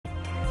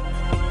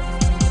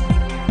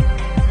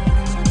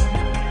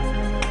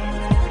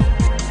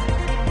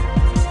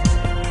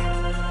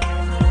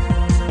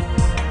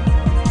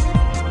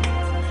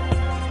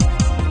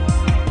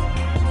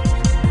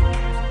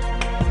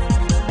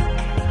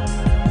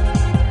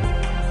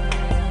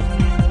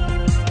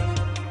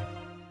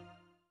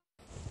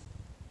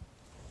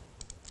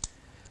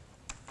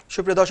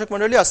সুপ্রিয় দর্শক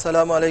মণ্ডলী,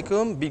 আসসালামু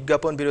আলাইকুম।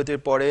 বিজ্ঞাপন বিরতির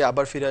পরে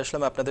আবার ফিরে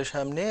আসলাম আপনাদের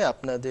সামনে।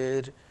 আপনাদের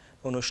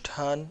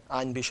অনুষ্ঠান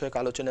আইন বিষয়ক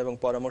আলোচনা এবং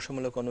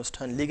পরামর্শমূলক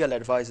অনুষ্ঠান লিগ্যাল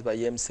অ্যাডভাইস বাই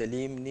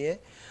সেলিম নিয়ে।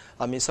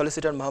 আমি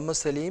সলিসিটর মোহাম্মদ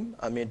সেলিম,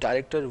 আমি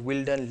ডাইরেক্টর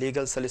উইলডেন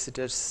লিগ্যাল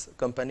সলিসিটার্স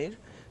কোম্পানির,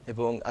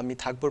 এবং আমি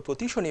থাকব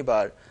প্রতি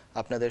শনিবার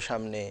আপনাদের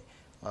সামনে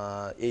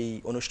এই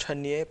অনুষ্ঠান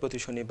নিয়ে। প্রতি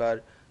শনিবার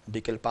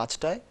বিকেল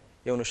 5টায়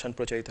এই অনুষ্ঠান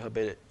প্রচারিত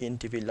হবে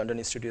এনটিভি লন্ডন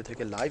স্টুডিও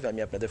থেকে লাইভ। আমি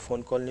আপনাদের ফোন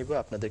কল নিব,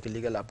 আপনাদেরকে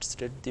লিগ্যাল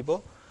আপডেট দিব।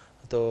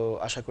 তো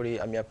আশা করি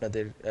আমি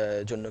আপনাদের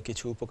জন্য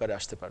কিছু উপকারে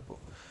আসতে পারবো।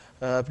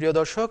 প্রিয়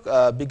দর্শক,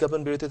 বিজ্ঞাপন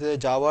বিরতিতে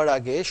যাওয়ার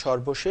আগে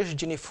সর্বশেষ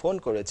যিনি ফোন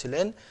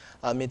করেছিলেন,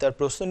 আমি তার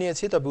প্রশ্ন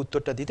নিয়েছি, তবে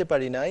উত্তরটা দিতে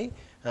পারি নাই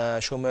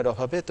সময়ের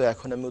অভাবে। তো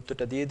এখন আমি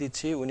উত্তরটা দিয়ে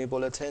দিচ্ছি। উনি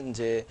বলেছেন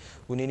যে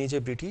উনি নিজে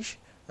ব্রিটিশ।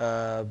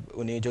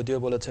 উনি যদিও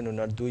বলেছেন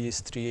ওনার 2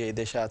 স্ত্রী এই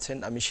দেশে আছেন।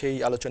 আমি সেই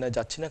আলোচনায়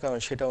যাচ্ছি না, কারণ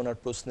সেটা ওনার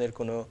প্রশ্নের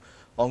কোনো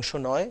অংশ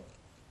নয়।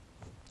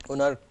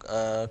 ওনার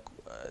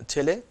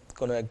ছেলে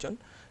কোনো একজন,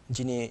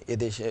 যিনি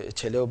এদেশে,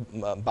 ছেলেও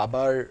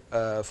বাবার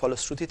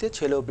ফলশ্রুতিতে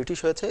ছেলেও ব্রিটিশ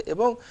হয়েছে,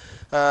 এবং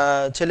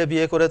ছেলে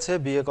বিয়ে করেছে।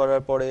 বিয়ে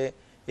করার পরে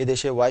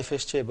এদেশে ওয়াইফ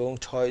এসছে এবং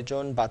 6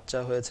 জন বাচ্চা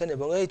হয়েছেন,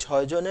 এবং এই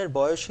 6 জনের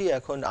বয়সই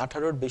এখন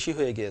 18-র বেশি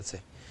হয়ে গিয়েছে।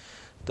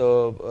 তো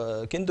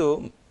কিন্তু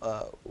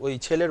ওই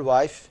ছেলের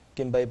ওয়াইফ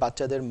কিংবা এই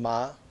বাচ্চাদের মা,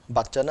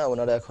 বাচ্চা না,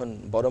 ওনারা এখন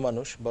বড়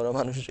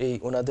মানুষ, এই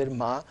ওনাদের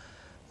মা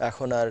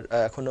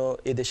এখনো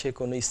এদেশে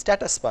কোনো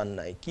স্ট্যাটাস পান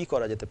নাই। কি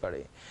করা যেতে পারে?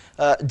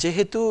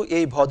 যেহেতু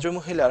এই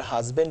ভদ্রমহিলার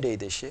হাজবেন্ড এই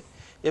দেশে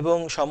এবং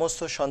সমস্ত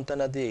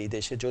সন্তানাদি এই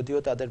দেশে, যদিও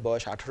তাদের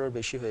বয়স 18-র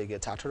বেশি হয়ে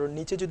গেছে, 18-র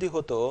নিচে যদি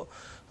হতো,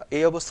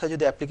 এই অবস্থায়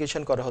যদি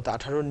অ্যাপ্লিকেশন করা হতো,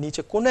 18-র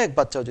নিচে কোনো এক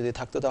বাচ্চাও যদি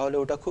থাকতো, তাহলে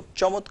ওটা খুব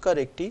চমৎকার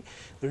একটি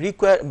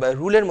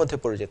রুলের মধ্যে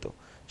পড়ে যেত।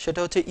 সেটা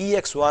হচ্ছে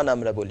EX1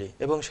 আমরা বলি,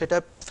 এবং সেটা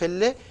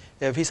ফেললে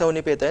ভিসা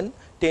উনি পেতেন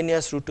 10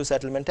 ইয়ার্স রুট টু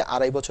সেটেলমেন্টে,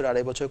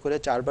 2.5 বছর করে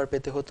 4বার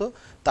পেতে হতো।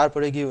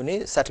 তারপরে গিয়ে উনি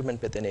সেটেলমেন্ট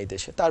পেতেন এই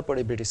দেশে, তারপরে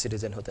ব্রিটিশ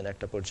সিটিজেন হতেন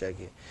একটা পর্যায়ে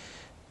গিয়ে।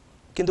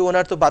 কিন্তু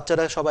ওনার তো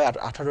বাচ্চারা সবাই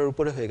 18-র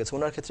উপরে হয়ে গেছে।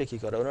 ওনার ক্ষেত্রে কি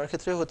করা? ওনার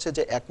ক্ষেত্রে হচ্ছে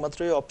যে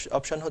একমাত্রই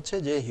অপশন হচ্ছে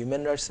যে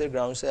হিউম্যান রাইটসের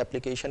গ্রাউন্ডসে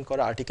অ্যাপ্লিকেশন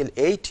করা আর্টিকেল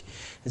 8,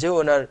 যে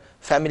ওনার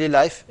ফ্যামিলি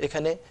লাইফ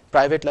এখানে,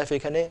 প্রাইভেট লাইফ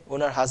এখানে,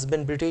 ওনার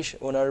হাজব্যান্ড ব্রিটিশ,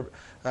 ওনার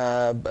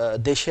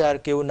দেশে আর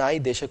কেউ নাই,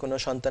 দেশে কোনো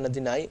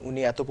সন্তানাদি নাই, উনি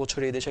এত বছর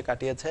এই দেশে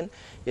কাটিয়েছেন,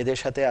 এদের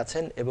সাথে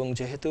আছেন, এবং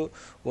যেহেতু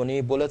উনি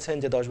বলেছেন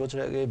যে 10 বছর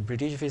আগে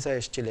ব্রিটিশ ভিসা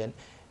এসেছিলেন,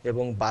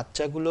 এবং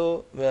বাচ্চাগুলো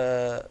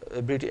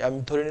আমি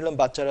ধরে নিলাম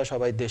বাচ্চারা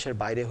সবাই দেশের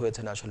বাইরে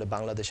হয়েছেন, আসলে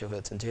বাংলাদেশে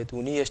হয়েছেন, যেহেতু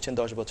উনি এসেছেন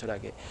 10 বছর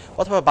আগে।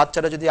 অথবা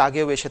বাচ্চারা যদি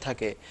আগেও এসে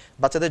থাকে,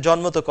 বাচ্চাদের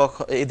জন্ম তো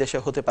এই দেশে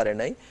হতে পারে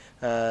নাই,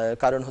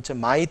 কারণ হচ্ছে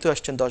মাই তো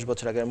আসছেন 10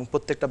 বছর আগে, এবং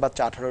প্রত্যেকটা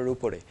বাচ্চা 18-র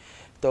উপরে।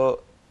 তো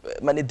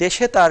মানে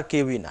দেশে তার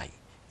কেউই নাই,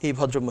 এই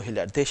ভদ্র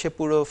মহিলার দেশে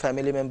পুরো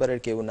ফ্যামিলি মেম্বারের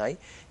কেউ নাই।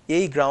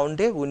 এই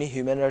গ্রাউন্ডে উনি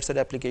হিউম্যান রাইটসের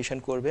অ্যাপ্লিকেশন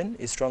করবেন,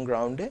 স্ট্রং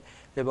গ্রাউন্ডে।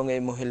 এবং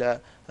এই মহিলা,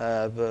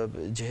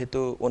 যেহেতু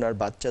ওনার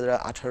বাচ্চারা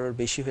 18-র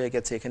বেশি হয়ে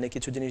গেছে, এখানে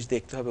কিছু জিনিস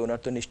দেখতে হবে। ওনার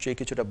তো নিশ্চয়ই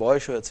কিছুটা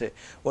বয়স হয়েছে,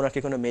 ওনার কি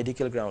কোনো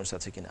মেডিকেল গ্রাউন্ডস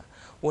আছে কিনা,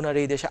 ওনার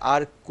এই দেশে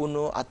আর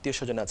কোনো আত্মীয়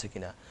স্বজন আছে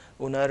কিনা,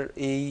 ওনার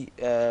এই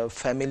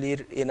ফ্যামিলির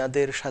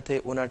এনাদের সাথে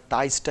ওনার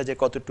টাইসটা যে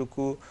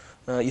কতটুকু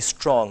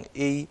স্ট্রং,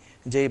 এই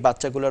যে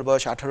বাচ্চাগুলোর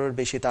বয়স 18-র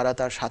বেশি, তারা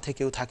তার সাথে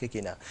কেউ থাকে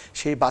কিনা,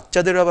 সেই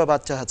বাচ্চাদেরও আবার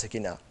বাচ্চা আছে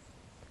কিনা।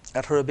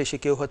 18-র বেশি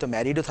কেউ হয়তো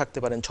ম্যারিডও থাকতে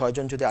পারেন। 6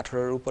 জন যদি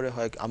 18-র উপরে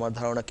হয়, আমার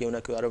ধারণা কেউ না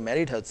কেউ আরও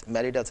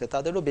ম্যারিড আছে,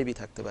 তাদেরও বেবি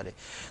থাকতে পারে।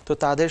 তো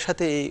তাদের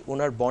সাথে এই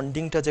ওনার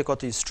বন্ডিংটা যে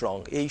কত স্ট্রং,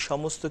 এই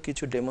সমস্ত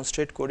কিছু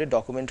ডেমনস্ট্রেট করে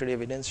ডকুমেন্টারি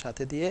এভিডেন্স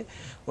সাথে দিয়ে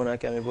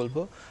ওনাকে আমি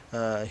বলবো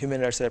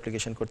হিউম্যান রাইটসের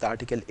অ্যাপ্লিকেশন করতে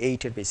আর্টিকেল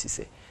 8-এর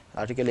বেসিসে।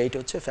 আর্টিকেল 8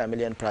 হচ্ছে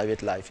ফ্যামিলি অ্যান্ড প্রাইভেট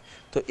লাইফ।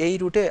 তো এই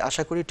রুটে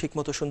আশা করি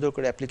ঠিকমতো সুন্দর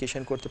করে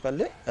অ্যাপ্লিকেশন করতে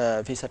পারলে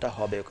ভিসাটা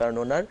হবে, কারণ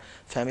ওনার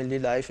ফ্যামিলি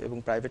লাইফ এবং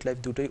প্রাইভেট লাইফ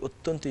দুটোই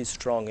অত্যন্ত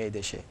স্ট্রং এই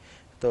দেশে।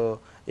 তো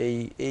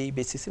এই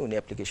বেসিসে উনি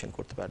অ্যাপ্লিকেশন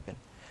করতে পারবেন।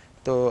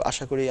 তো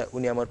আশা করি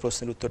উনি আমার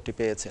প্রশ্নের উত্তরটি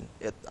পেয়েছেন।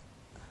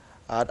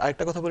 আর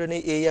আরেকটা কথা বলে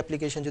নেই, এই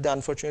অ্যাপ্লিকেশন যদি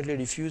আনফর্চুনেটলি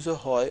রিফিউজও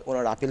হয়,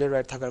 ওনার আপিলের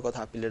রাইট থাকার কথা,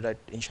 আপিলের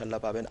রাইট ইনশাল্লাহ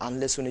পাবেন,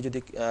 আনলেস উনি যদি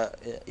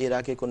এর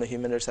আগে কোনো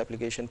হিউম্যান রাইটস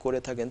অ্যাপ্লিকেশন করে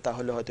থাকেন,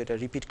 তাহলে হয়তো এটা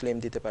রিপিট ক্লেম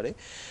দিতে পারে।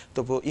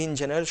 তবু ইন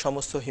জেনারেল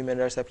সমস্ত হিউম্যান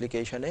রাইটস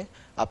অ্যাপ্লিকেশনে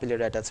আপিলের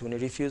রাইট আছে। উনি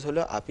রিফিউজ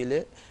হলো আপিলে,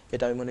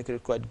 এটা আমি মনে করি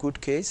quite good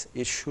case.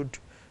 It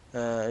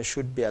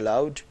should be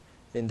allowed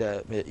in the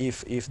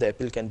if the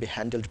appeal can be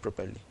handled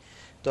properly.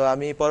 তো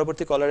আমি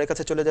পরবর্তী কলারের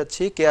কাছে চলে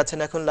যাচ্ছি। কে আছেন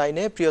এখন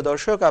লাইনে? প্রিয়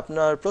দর্শক,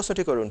 আপনার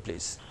প্রশ্নটি করুন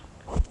প্লিজ।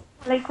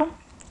 ওয়ালাইকুম।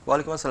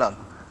 ওয়ালাইকুম আসসালাম।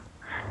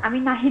 আমি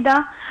নাহিদা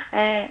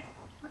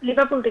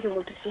লিভারপুল থেকে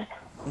বলতেছি।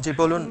 জি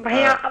বলুন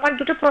ভাইয়া, আমার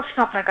দুটো প্রশ্ন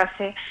আপনার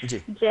কাছে। জি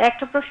যে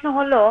একটা প্রশ্ন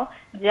হলো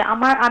যে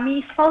আমি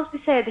স্পাউস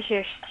ভিসা এদেশে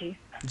এসেছি।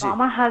 তো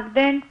আমার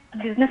হাজবেন্ড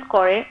বিজনেস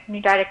করে, উনি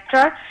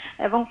ডাইরেক্টর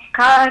এবং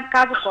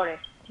কাজও করে,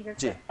 ঠিক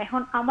আছে।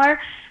 এখন আমার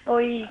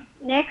ওই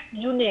নেক্সট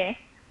জুনে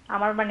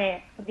আমার মানে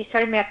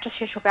ভিসার মেয়াদটা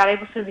শেষ হবে, 2.5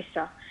 বছর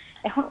ভিসা।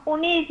 এখন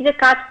উনি যে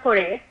কাজ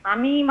করে,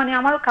 আমি মানে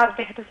আমারও কাজ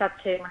দেখাতে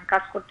চাচ্ছে, মানে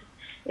কাজ করতে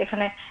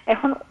এখানে।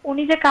 এখন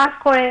উনি যে কাজ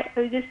করে,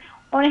 ওই যে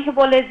অনেকে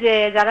বলে যে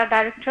যারা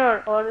ডাইরেক্টর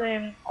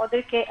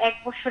ওদেরকে 1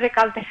 বছরে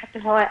কাজ দেখাতে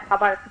হয়,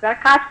 আবার যারা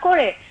কাজ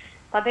করে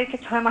তাদেরকে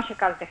 6 মাসে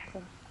কাজ দেখাতে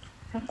হয়।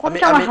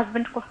 কোনটা আমার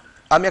হাজবেন্ড?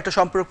 আমি একটা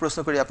সম্পূরক প্রশ্ন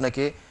করি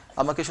আপনাকে।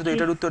 আমাকে শুধু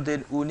এটার উত্তর দিন,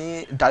 উনি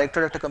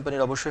ডাইরেক্টর একটা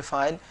কোম্পানির, অবশ্যই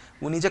ফাইন।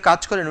 উনি যে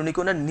কাজ করেন, উনি কি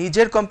ওনার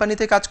নিজের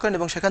কোম্পানিতে কাজ করেন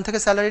এবং সেখান থেকে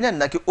স্যালারি নেন,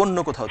 নাকি অন্য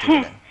কোথাও থেকে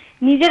হ্যাঁ, নেন?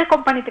 নিজের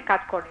কোম্পানিতে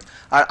কাজ করেন।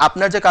 আর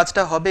আপনার যে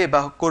কাজটা হবে বা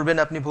করবেন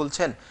আপনি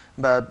বলছেন,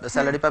 বা হ্যাঁ,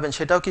 স্যালারি পাবেন,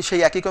 সেটাও কি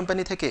সেই একই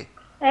কোম্পানি থেকে?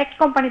 এক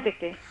কোম্পানি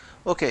থেকে।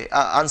 ওকে,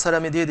 আনসার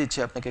আমি দিয়ে দিচ্ছি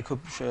আপনাকে খুব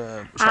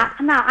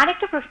না,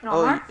 আরেকটা প্রশ্ন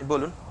ওই আমার,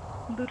 বলুন।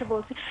 দুটো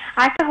বলছি।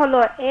 আরেকটা হলো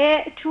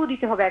A2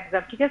 দিতে হবে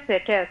এক্সাম, ঠিক আছে,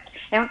 টেস্ট।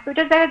 এবং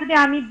ওইটার জায়গায় যদি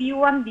আমি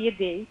B1 দিয়ে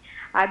দেই,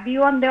 আর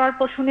B1 দেওয়ার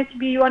পর শুনেছি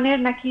B1 এর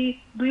নাকি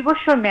 2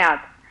 বছর মেয়াদ,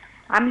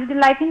 আমি যদি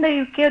লাইফ ইন দ্য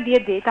ইউকে দিয়ে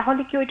দেই,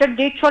 তাহলে কি ওইটার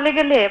ডেট চলে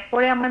গেলে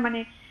পরে আমার মানে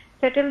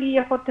সেটেল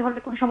করতে হলে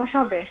কোনো সমস্যা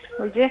হবে?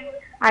 ওই যে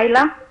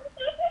আইলা।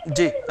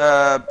 জি,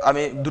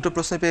 আমি দুটো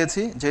প্রশ্ন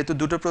পেয়েছি, যেহেতু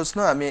দুটো প্রশ্ন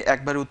আমি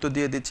একবার উত্তর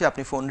দিয়ে দিচ্ছি,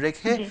 আপনি ফোন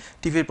রেখে জি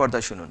টিভির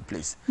পর্দায় শুনুন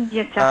প্লিজ। জি,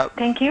 আচ্ছা,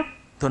 থ্যাংক ইউ।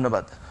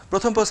 ধন্যবাদ।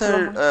 প্রথম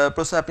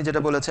প্রশ্ন আপনি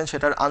যেটা বলেছেন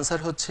সেটার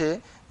আনসার হচ্ছে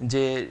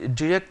যে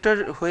ডিরেক্টর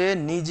হয়ে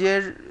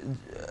নিজের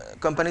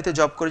কোম্পানিতে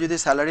জব করে যদি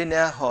স্যালারি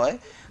নেওয়া হয়,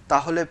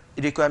 তাহলে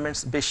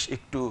রিকোয়ারমেন্টস বেশ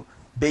একটু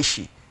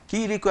বেশি। কি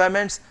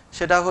রিকোয়ারমেন্টস?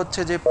 সেটা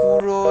হচ্ছে যে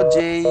পুরো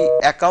যেই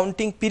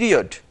অ্যাকাউন্টিং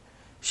পিরিয়ড,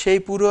 সেই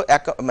পুরো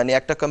মানে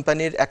একটা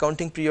কোম্পানির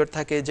অ্যাকাউন্টিং পিরিয়ড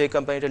থাকে, যে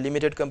কোম্পানিটা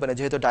লিমিটেড কোম্পানি,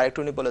 যেহেতু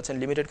ডাইরেক্টর উনি বলেছেন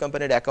লিমিটেড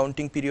কোম্পানির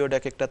অ্যাকাউন্টিং পিরিয়ড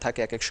এক একটা থাকে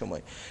এক এক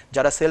সময়।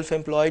 যারা সেলফ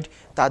এমপ্লয়েড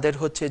তাদের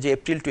হচ্ছে যে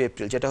এপ্রিল টু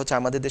এপ্রিল, যেটা হচ্ছে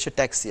আমাদের দেশের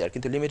ট্যাক্স ইয়ার,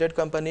 কিন্তু লিমিটেড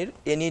কোম্পানির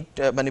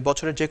মানে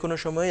বছরের যে কোনো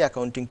সময়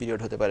অ্যাকাউন্টিং পিরিয়ড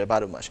হতে পারে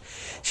 12 মাস।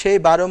 সেই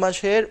 12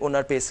 মাসের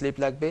ওনার পে স্লিপ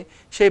লাগবে,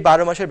 সেই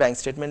 12 মাসের ব্যাংক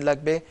স্টেটমেন্ট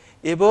লাগবে,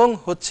 এবং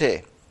হচ্ছে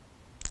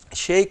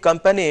সেই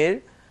কোম্পানির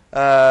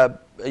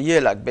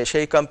লাগবে,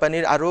 সেই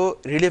কোম্পানির আরও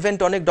রিলেভেন্ট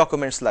অনেক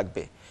ডকুমেন্টস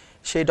লাগবে।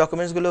 সেই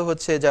ডকুমেন্টসগুলো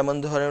হচ্ছে যেমন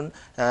ধরুন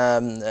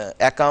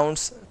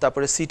অ্যাকাউন্টস,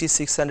 তারপরে CT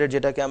 600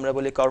 যেটাকে আমরা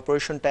বলি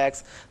কর্পোরেশন ট্যাক্স,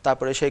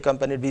 তারপরে সেই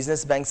কোম্পানির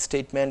বিজনেস ব্যাংক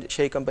স্টেটমেন্ট,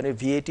 সেই কোম্পানির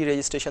VAT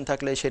রেজিস্ট্রেশন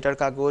থাকলে সেটার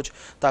কাগজ,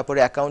 তারপরে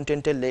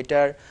অ্যাকাউন্টেন্টের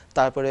লেটার,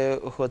 তারপরে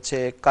হচ্ছে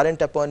কারেন্ট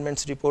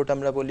অ্যাপয়েন্টমেন্টস রিপোর্ট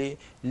আমরা বলি,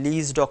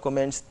 লিজ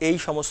ডকুমেন্টস, এই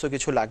সমস্ত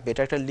কিছু লাগবে।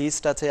 এটা একটা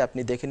লিস্ট আছে,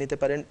 আপনি দেখে নিতে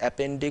পারেন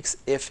অ্যাপেন্ডিক্স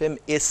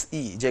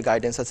FMSE যে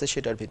গাইডেন্স আছে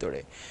সেটার ভিতরে।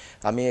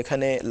 আমি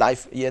এখানে লাইভ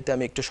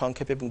আমি একটু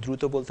সংক্ষেপে এবং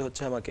দ্রুত বলতে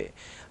হচ্ছে আমাকে।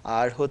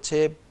 আর হচ্ছে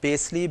পে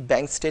স্লিপ,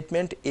 ব্যাংক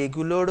স্টেটমেন্ট,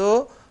 এগুলোরও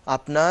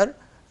আপনার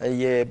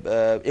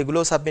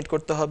এগুলোও সাবমিট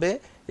করতে হবে।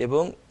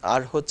 এবং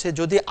আর হচ্ছে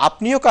যদি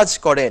আপনিও কাজ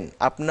করেন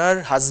আপনার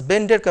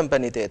হাজবেন্ডের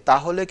কোম্পানিতে,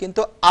 তাহলে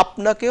কিন্তু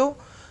আপনাকেও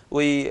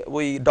ওই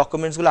ওই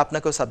ডকুমেন্টসগুলো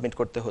আপনাকেও সাবমিট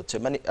করতে হচ্ছে।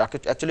 মানে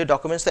অ্যাকচুয়ালি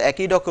ডকুমেন্টস তো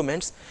একই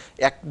ডকুমেন্টস,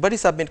 একবারই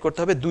সাবমিট করতে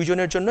হবে,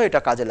 দুইজনের জন্য এটা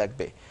কাজে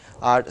লাগবে।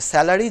 আর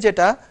স্যালারি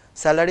যেটা,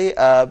 স্যালারি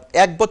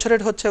 1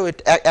 বছরের হচ্ছে ওই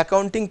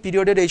অ্যাকাউন্টিং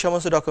পিরিয়ডের এই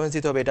সমস্ত ডকুমেন্টস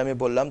দিতে হবে, এটা আমি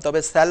বললাম। তবে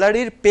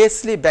স্যালারির পে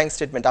স্লিপ, ব্যাংক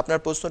স্টেটমেন্ট, আপনার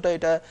প্রশ্নটা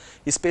এটা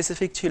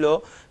স্পেসিফিক ছিল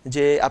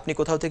যে আপনি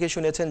কোথাও থেকে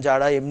শুনেছেন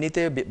যারা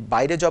এমনিতে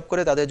বাইরে জব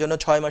করে তাদের জন্য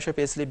 6 মাসের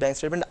পে স্লিপ, ব্যাংক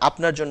স্টেটমেন্ট,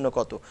 আপনার জন্য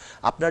কত?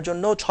 আপনার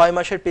জন্য 6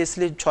 মাসের পে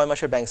স্লিপ, 6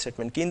 মাসের ব্যাংক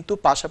স্টেটমেন্ট, কিন্তু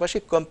পাশাপাশি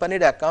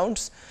কোম্পানির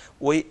অ্যাকাউন্টস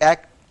ওই এক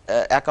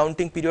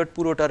অ্যাকাউন্টিং পিরিয়ড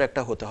পুরোটার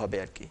একটা হতে হবে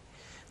আর কি।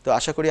 তো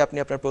আশা করি আপনি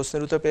আপনার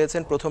প্রশ্নের উত্তর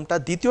পেয়েছেন প্রথমটা।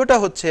 দ্বিতীয়টা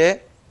হচ্ছে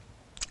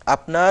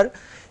আপনার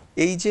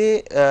এই যে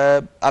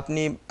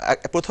আপনি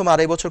প্রথম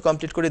 2.5 বছর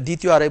কমপ্লিট করে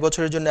দ্বিতীয় 2.5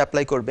 বছরের জন্য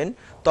অ্যাপ্লাই করবেন,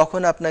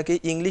 তখন আপনাকে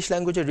ইংলিশ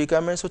ল্যাঙ্গুয়েজের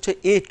রিকোয়ারমেন্টস হচ্ছে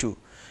A2।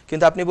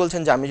 কিন্তু আপনি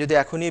বলছেন যে আমি যদি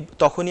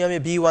তখনই আমি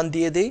B1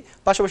 দিয়ে দেই,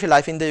 পাশাপাশি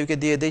লাইফ ইন দ্য ইউকে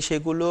দিয়ে দেই,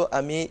 সেগুলো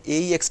আমি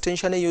এই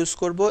এক্সটেনশনে ইউজ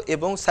করব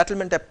এবং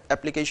সেটেলমেন্ট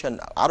অ্যাপ্লিকেশন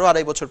আরও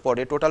 2.5 বছর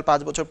পরে, টোটাল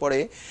 5 বছর পরে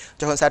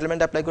যখন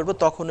সেটেলমেন্ট অ্যাপ্লাই করব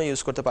তখনও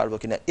ইউজ করতে পারবো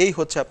কিনা, এই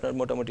হচ্ছে আপনার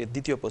মোটামুটি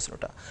দ্বিতীয়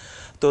প্রশ্নটা।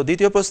 তো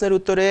দ্বিতীয় প্রশ্নের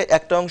উত্তরে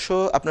একটা অংশ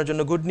আপনার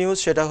জন্য গুড নিউজ,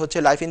 সেটা হচ্ছে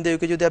লাইফ ইন দ্য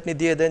ইউকে যদি আপনি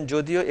দিয়ে দেন,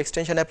 যদিও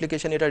এক্সটেনশন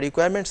অ্যাপ্লিকেশন এটা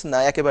রিকোয়ারমেন্টস না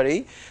একেবারেই,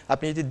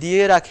 আপনি যদি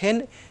দিয়ে রাখেন,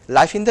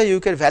 লাইফ ইন দ্য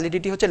ইউকের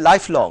ভ্যালিডিটি হচ্ছে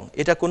লাইফ লং,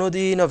 এটা কোনো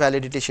দিনও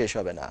ভ্যালিডিটি শেষ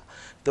হবে না।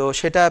 তো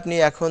সেটা আপনি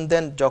এখন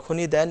দেন,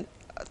 যখনই দেন,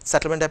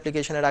 সেটেলমেন্ট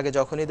অ্যাপ্লিকেশনের আগে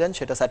যখনই দেন,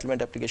 সেটা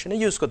সেটেলমেন্ট অ্যাপ্লিকেশনে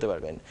ইউজ করতে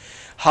পারবেন।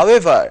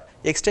 হাউএভার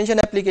এক্সটেনশন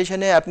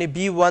অ্যাপ্লিকেশনে আপনি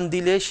B1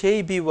 দিলে, সেই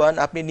B1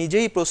 আপনি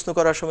নিজেই প্রশ্ন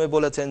করার সময়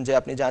বলেছেন যে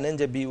আপনি জানেন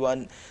যে B1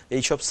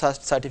 এইসব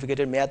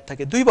সার্টিফিকেটের মেয়াদ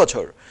থাকে 2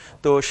 বছর।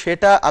 তো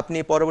সেটা আপনি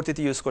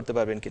পরবর্তীতে ইউজ করতে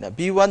পারবেন কিনা,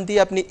 B1 দিয়ে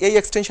আপনি এই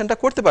এক্সটেনশনটা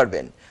করতে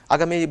পারবেন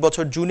আগামী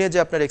বছর জুনে, যে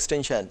আপনার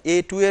এক্সটেনশন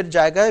A2 এর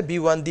জায়গায়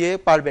B1 দিয়ে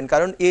পারবেন,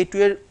 কারণ A2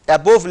 এর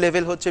অ্যাবোভ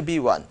লেভেল হচ্ছে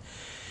B1।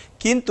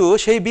 কিন্তু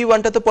সেই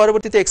B1টা তো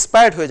পরবর্তীতে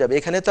এক্সপায়ার্ড হয়ে যাবে।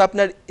 এখানে তো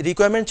আপনার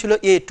রিকোয়ারমেন্ট ছিল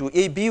A2,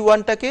 এই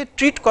B1টাকে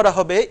ট্রিট করা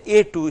হবে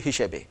A2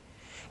 হিসেবে,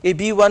 এই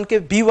B1কে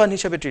B1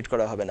 হিসেবে ট্রিট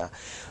করা হবে না।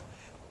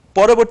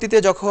 পরবর্তীতে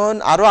যখন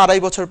আরও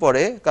 2.5 বছর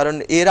পরে, কারণ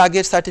এর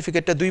আগের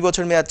সার্টিফিকেটটা 2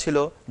 বছর মেয়াদ ছিল,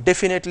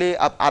 ডেফিনেটলি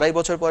 2.5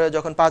 বছর পরে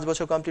যখন 5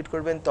 বছর কমপ্লিট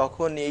করবেন,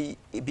 তখন এই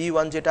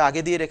B1 যেটা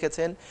আগে দিয়ে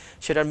রেখেছেন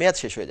সেটার মেয়াদ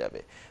শেষ হয়ে যাবে।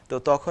 তো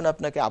তখন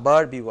আপনাকে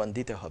আবার B1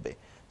 দিতে হবে।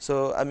 সো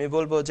আমি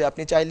বলবো যে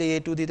আপনি চাইলে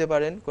A2 দিতে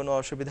পারেন, কোনো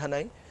অসুবিধা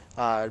নাই,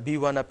 আর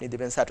B1 আপনি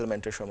দেবেন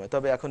সেটেলমেন্টের সময়।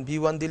 তবে এখন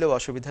B1 দিলেও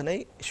অসুবিধা নেই,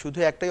 শুধু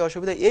একটাই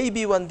অসুবিধা, এই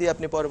B1 দিয়ে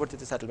আপনি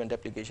পরবর্তীতে সেটেলমেন্ট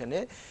অ্যাপ্লিকেশনে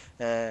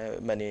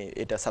মানে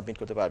এটা সাবমিট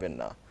করতে পারবেন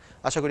না।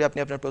 আশা করি আপনি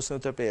আপনার প্রশ্ন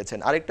উত্তর পেয়েছেন।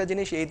 আরেকটা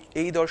জিনিস,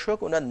 এই দর্শক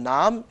ওনার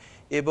নাম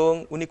এবং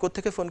উনি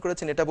কোত্থেকে ফোন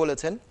করেছেন এটা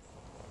বলেছেন।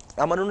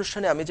 আমার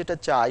অনুষ্ঠানে আমি যেটা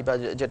চাই বা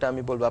যেটা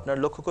আমি বলবো, আপনারা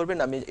লক্ষ্য করবেন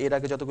আমি এর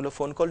আগে যতগুলো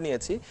ফোন কল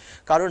নিয়েছি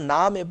কারোর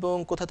নাম এবং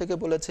কোথা থেকে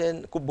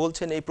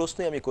বলছেন এই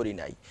প্রশ্নই আমি করি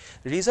নাই।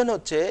 রিজন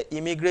হচ্ছে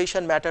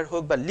ইমিগ্রেশন ম্যাটার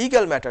হোক বা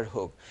লিগ্যাল ম্যাটার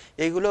হোক,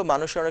 এইগুলো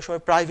মানুষের অনেক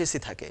সময় প্রাইভেসি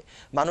থাকে।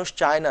 মানুষ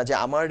চায় না যে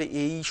আমার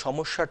এই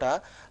সমস্যাটা,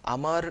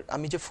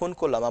 আমি যে ফোন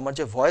করলাম আমার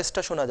যে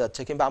ভয়েসটা শোনা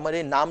যাচ্ছে কিংবা আমার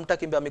এই নামটা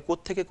কিংবা আমি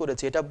কোত্থেকে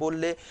করেছি এটা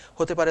বললে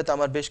হতে পারে তো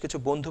আমার বেশ কিছু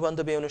বন্ধু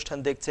বান্ধব এই অনুষ্ঠান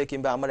দেখছে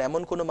কিংবা আমার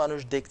এমন কোনো মানুষ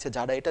দেখছে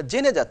যারা এটা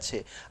জেনে যাচ্ছে,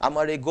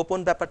 আমার এই গোপন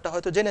ব্যাপারটা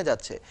হয়তো জেনে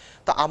যাচ্ছে।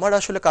 তো আমার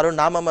আসলে কারোর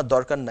নাম আমার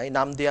দরকার নাই,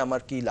 নাম দিয়ে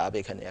আমার কি লাভ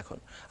এখানে। এখন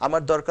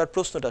আমার দরকার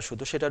প্রশ্নটা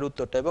শুধু, সেটার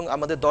উত্তরটা, এবং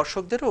আমাদের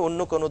দর্শকদেরও অন্য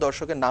কোনো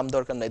দর্শকের নাম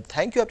দরকার নাই।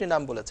 থ্যাংক ইউ আপনি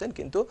নাম বলেছেন,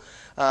 কিন্তু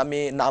আমি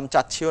নাম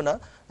চাচ্ছিও না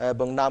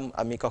এবং নাম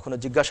আমি কখনো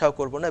জিজ্ঞাসাও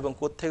করব না এবং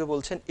কোত্থেকে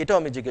বলছেন এটাও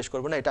আমি জিজ্ঞেস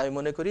করব না। এটা আমি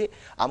মনে করি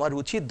আমার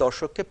উচিত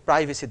দর্শককে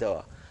প্রাইভেসি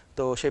দেওয়া।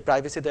 তো সেই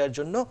প্রাইভেসি দেওয়ার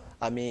জন্য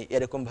আমি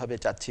এরকমভাবে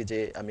চাচ্ছি যে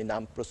আমি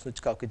নাম প্রশ্ন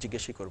কাউকে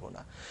জিজ্ঞেসই করব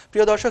না।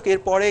 প্রিয় দর্শক,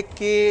 এরপরে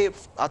কে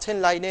আছেন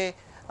লাইনে?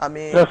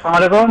 আমি আসসালামু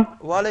আলাইকুম।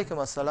 ওয়ালাইকুম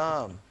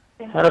আসসালাম।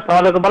 হ্যাঁ, আসসালামু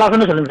আলাইকুম। ভালো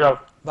আছেন সেলিম সাহেব?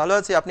 ভালো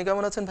আছি, আপনি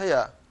কেমন আছেন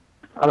ভাইয়া?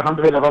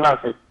 আলহামদুলিল্লাহ ভালো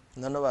আছি।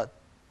 ধন্যবাদ।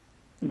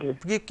 জি।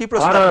 কি কি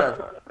প্রশ্ন আমার আপনার?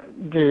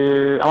 জি,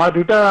 আমার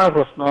দুইটা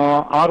প্রশ্ন।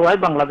 আমার ওয়াইফ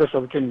বাংলাদেশ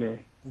অবচিন্নি।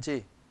 জি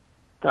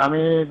তা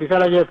আমি ভিসা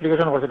লাগিয়ে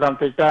অ্যাপ্লিকেশন করছিলাম,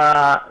 তো এটা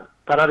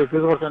তারা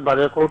রিফিউজ করছেন,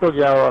 বাজে কোর্টও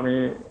গিয়াও আমি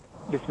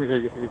ডিসমিস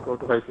হয়ে গেছি,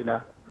 কোর্টও পাইছি না।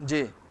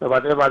 জি তো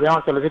বাজে বাজে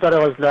আমার সলিসিটারে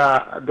হয়েছিল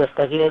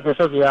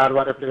দেশও গিয়ে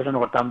আরবার অ্যাপ্লিকেশন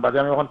করতাম, বাজে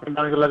আমি এখন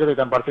প্রিন্টার লাগে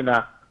দিতাম পারছি না,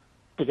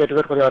 টিকেট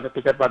করে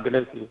টিকেট বাদ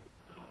দিলেছি।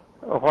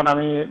 এখন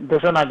আমি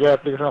দেশে না গিয়ে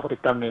অ্যাপ্লিকেশন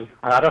করতাম নি।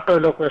 আর একটা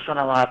হইলো কোয়েশন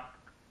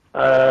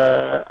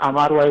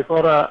আমার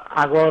ওয়াইফর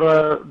আগর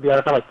বিয়ার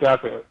একটা বাচ্চা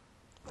আছে,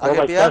 ও আগে বিয়া?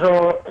 বাচ্চারও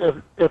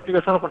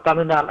অ্যাপ্লিকেশন করতাম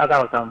না, আলাদা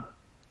করতাম।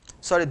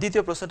 সরি,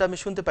 দ্বিতীয় প্রশ্নটা আমি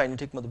শুনতে পাইনি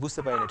ঠিকমতো,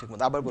 বুঝতে পারিনি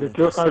ঠিকমতো, আবার বলুন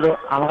দ্বিতীয় প্লিজ। হইলো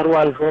আমার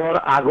ওয়াইফর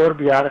আগর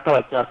বিয়ার একটা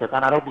বাচ্চা আছে,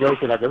 তার আরো বিয়ে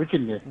হয়েছিল আগে,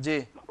 বুঝছেন নি? জি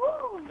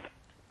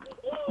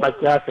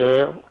বাচ্চা আছে,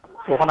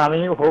 তখন আমি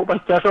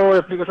বাচ্চাসহ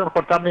অ্যাপ্লিকেশন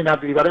করতাম নি না,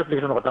 দুইবার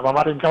অ্যাপ্লিকেশন করতাম।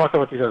 আমার ইনকাম আছে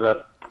 25,000।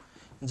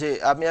 জি,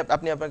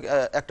 আপনি আপনাকে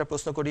একটা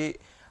প্রশ্ন করি।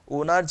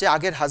 ওনার যে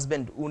আগের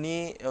হাজবেন্ড,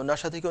 ওনার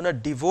সাথে কি ওনার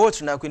ডিভোর্স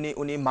না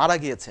উনি মারা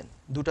গিয়েছেন?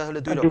 দুটা হলে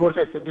দুই রকম।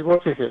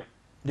 ডিভোর্স হয়েছে।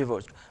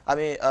 ডিভোর্স।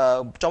 আমি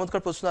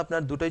চমৎকার প্রশ্ন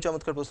আপনার, দুটোই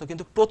চমৎকার প্রশ্ন,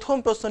 কিন্তু প্রথম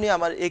প্রশ্ন নিয়ে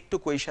আমার একটু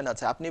কোয়েশ্চেন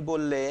আছে। আপনি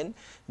বললেন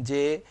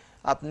যে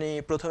আপনি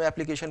প্রথমে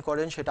অ্যাপ্লিকেশন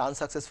করেন, সেটা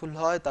আনসাকসেসফুল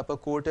হয়, তারপর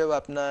কোর্টেও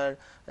আপনার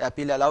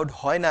অ্যাপিল অ্যালাউড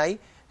হয় নাই,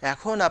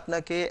 এখন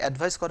আপনাকে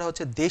অ্যাডভাইস করা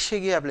হচ্ছে দেশে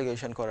গিয়ে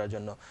অ্যাপ্লিকেশন করার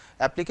জন্য।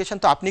 অ্যাপ্লিকেশন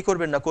তো আপনি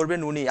করবেন না,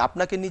 করবেন উনি।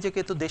 আপনাকে নিজেকে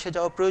তো দেশে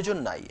যাওয়ার প্রয়োজন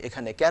নাই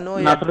এখানে, কেন?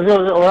 না,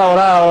 ওরা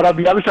ওরা ওরা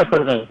বিয়া বিশ্বাস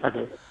করে নাই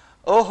তাকে।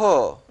 ওহো,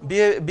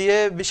 বিয়ে বিয়ে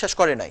বিশ্বাস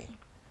করে নাই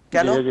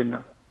কেন? এই জন্য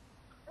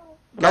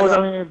কেন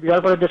আমি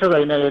বিয়ার পরে দেশে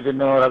যাই না, এই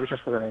জন্য ওরা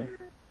বিশ্বাস করে নাই।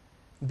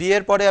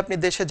 বিয়ের পরে আপনি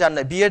দেশে যান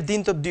না? বিয়ের দিন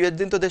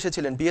তো দেশে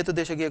ছিলেন, বিয়ে তো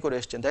দেশে গিয়ে করে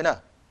এসেছেন, তাই না?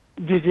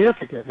 জি জি,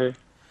 ঠিক আছে।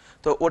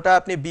 তো ওটা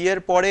আপনি বিয়ের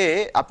পরে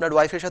আপনার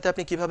ওয়াইফের সাথে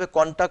আপনি কিভাবে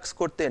কন্টাক্ট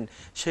করতেন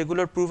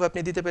সেগুলোর প্রুফ আপনি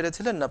দিতে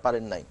পেরেছিলেন না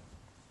পারেন নাই?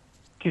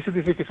 কিছু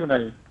দিছি, কিছু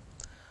নাই।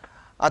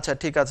 আচ্ছা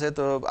ঠিক আছে,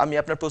 তো আমি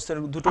আপনার প্রশ্নের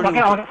দুটো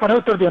আমাকে ফোনে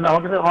উত্তর দিন,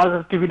 আমার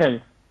টিভি নাই।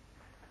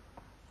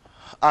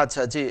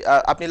 আচ্ছা জি,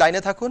 আপনি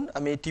লাইনে থাকুন,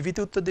 আমি টিভিতে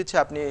উত্তর দিচ্ছি,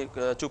 আপনি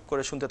চুপ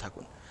করে শুনতে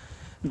থাকুন।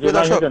 যে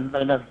দর্শক,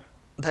 লাইনার।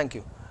 Thank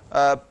you.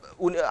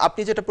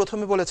 আপনি যেটা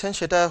প্রথমে বলেছেন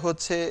সেটা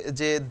হচ্ছে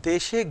যে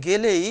দেশে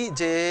গেলেই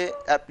যে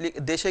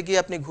দেশে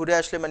গিয়ে আপনি ঘুরে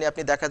আসলে মানে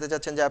আপনি দেখাতে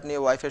চাচ্ছেন যে আপনি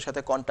ওয়াইফের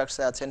সাথে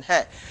কন্ট্যাক্টসে আছেন।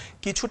 হ্যাঁ,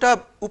 কিছুটা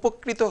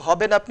উপকৃত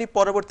হবেন আপনি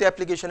পরবর্তী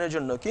অ্যাপ্লিকেশনের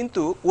জন্য,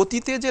 কিন্তু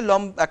অতীতে যে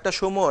একটা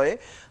সময়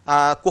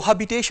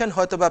কোহাবিটেশন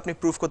হয়তো বা আপনি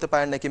প্রুফ করতে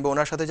পারেন না, কিংবা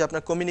ওনার সাথে যে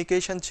আপনার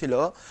কমিউনিকেশন ছিল,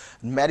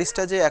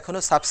 ম্যারিজটা যে এখনো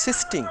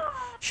সাবসিস্টিং,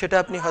 সেটা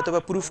আপনি হয়তো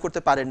বা প্রুফ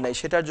করতে পারেন নাই।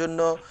 সেটার জন্য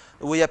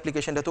ওই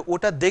অ্যাপ্লিকেশনটা, তো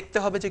ওটা দেখতে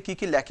হবে যে কি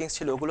কি ল্যাকিংস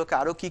ছিল, ওগুলোকে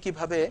আরও কী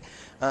কীভাবে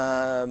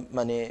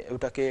মানে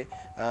ওটাকে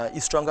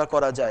স্ট্রঙ্গার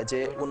করা যায়, যে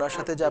ওনার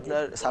সাথে যে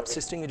আপনার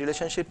সাবসিস্টিং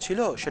রিলেশনশিপ ছিল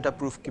সেটা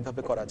প্রুফ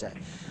কিভাবে করা যায়।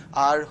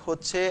 আর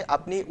হচ্ছে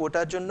আপনি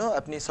ওটার জন্য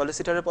আপনি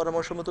সলিসিটারের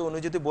পরামর্শ মতো উনি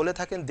যদি বলে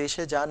থাকেন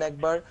দেশে যান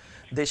একবার,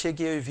 দেশে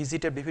গিয়ে ওই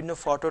ভিজিটের বিভিন্ন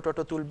ফটো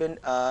টটো তুলবেন,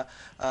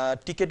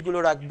 টিকিটগুলো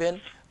রাখবেন,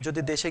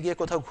 যদি দেশে গিয়ে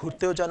কোথাও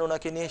ঘুরতেও যান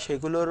ওনাকে নিয়ে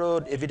সেগুলোরও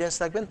এভিডেন্স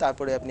রাখবেন,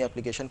 তারপরে আপনি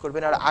অ্যাপ্লিকেশন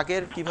করবেন। আর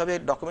আগের কিভাবে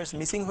ডকুমেন্টস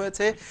মিসিং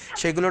হয়েছে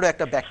সেগুলোরও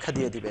একটা ব্যাখ্যা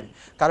দিয়ে দিবেন,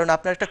 কারণ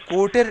আপনার একটা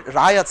কোর্টের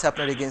রায় আছে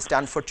আপনার এগেনস্টে।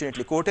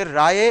 আনফর্চুনেটলি কোর্টের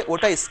রায়ে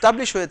ওটা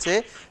এস্টাবলিশ হয়েছে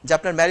যে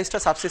আপনার ম্যারেজটা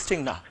সাবসিস্টিং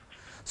না।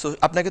 সো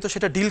আপনাকে তো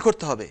সেটা ডিল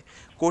করতে হবে।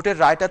 কোর্টের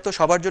রায়টা তো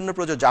সবার জন্য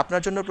প্রযোজ্য,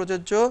 আপনার জন্য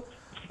প্রযোজ্য,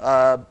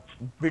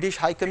 ব্রিটিশ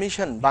হাই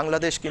কমিশন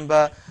বাংলাদেশ কিংবা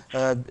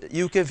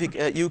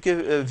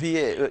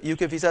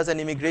UK visas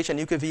and immigration,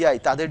 UK Vi,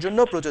 তাদের জন্য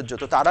প্রযোজ্য।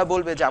 তো তারা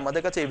বলবে যে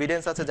আমাদের কাছে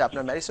এভিডেন্স আছে যে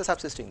আপনার ম্যারেজটা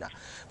সাবসিস্টিং না।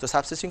 তো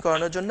সাবসিস্টিং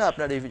করানোর জন্য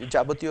আপনার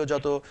যাবতীয়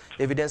যত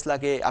এভিডেন্স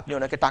লাগে, আপনি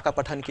ওনাকে টাকা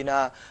পাঠান কিনা,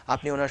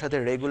 আপনি ওনার সাথে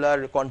রেগুলার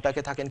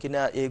কন্ট্যাক্টে থাকেন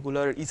কিনা,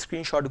 এইগুলোর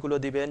স্ক্রিনশটগুলো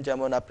দিবেন।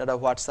 যেমন আপনারা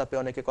হোয়াটসঅ্যাপে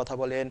অনেকে কথা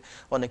বলেন,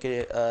 অনেকে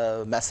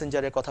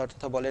মেসেঞ্জারে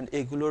কথা বলেন,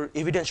 এইগুলোর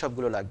এভিডেন্স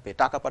সবগুলো লাগবে।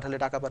 টাকা পাঠালে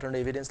টাকা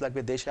পাঠানোর এভিডেন্স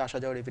লাগবে, দেশে আসা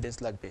যাওয়ার এভিডেন্স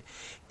লাগবে।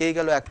 এই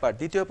গেল এক পার্ট।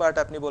 পার্ট। দ্বিতীয় পার্ট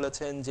আপনি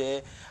বলেছেন যে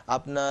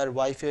আপনার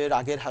ওয়াইফের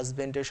আগের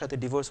হাজবেন্ডের সাথে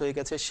ডিভোর্স হয়ে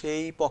গেছে,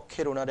 সেই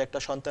পক্ষের ওনার একটা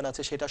সন্তান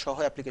আছে, সেটা সহ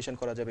অ্যাপ্লিকেশন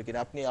করা যাবে কিনা।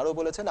 আপনি আরও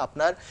বলেছেন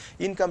আপনার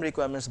ইনকাম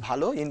রিকোয়ারমেন্টস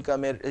ভালো,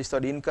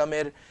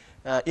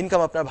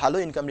 ইনকাম আপনার ভালো,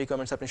 ইনকাম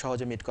রিকোয়ারমেন্টস আপনি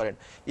সহজে মিট করেন,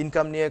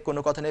 ইনকাম নিয়ে কোনো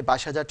কথা নেই,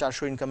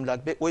 22,400 ইনকাম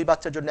লাগবে, ওই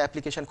বাচ্চার জন্য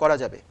অ্যাপ্লিকেশন করা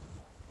যাবে।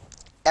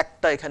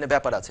 একটা এখানে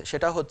ব্যাপার আছে,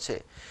 সেটা হচ্ছে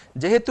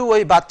যেহেতু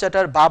ওই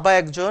বাচ্চাটার বাবা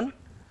একজন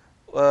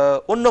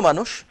অন্য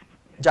মানুষ,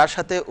 যার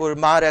সাথে ওর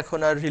মার এখন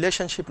আর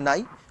রিলেশনশিপ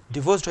নাই,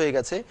 ডিভোর্সড হয়ে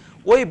গেছে,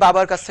 ওই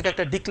বাবার কাছ থেকে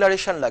একটা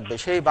ডিক্লারেশন লাগবে।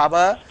 সেই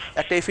বাবা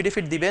একটা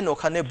এফিডেভিট দিবেন,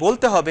 ওখানে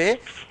বলতে হবে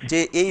যে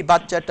এই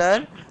বাচ্চাটার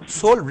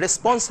সোল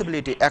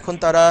রেসপন্সিবিলিটি,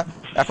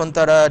 এখন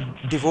তারা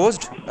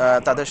ডিভোর্সড,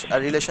 তাদের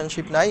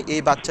রিলেশনশিপ নাই,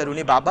 এই বাচ্চার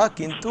উনি বাবা,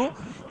 কিন্তু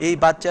এই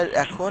বাচ্চার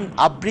এখন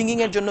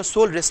আপব্রিঙ্গিংয়ের জন্য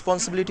সোল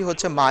রেসপন্সিবিলিটি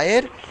হচ্ছে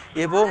মায়ের,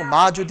 এবং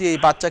মা যদি এই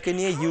বাচ্চাকে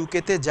নিয়ে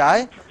ইউকেতে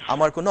যায়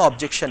আমার কোনো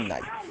অবজেকশন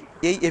নাই।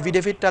 এই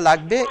এফিডেভিটটা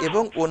লাগবে,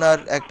 এবং ওনার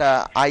একটা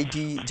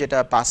আইডি, যেটা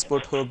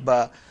পাসপোর্ট হোক বা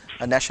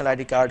ন্যাশনাল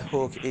আইডি কার্ড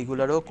হোক,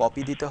 এইগুলোরও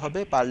কপি দিতে হবে,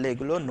 পারলে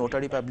এগুলো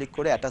নোটারি পাবলিক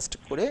করে অ্যাটাচড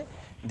করে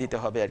দিতে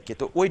হবে আর কি।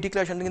 তো ওই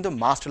ডিক্লারেশনটা কিন্তু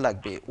মাস্ট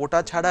লাগবে, ওটা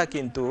ছাড়া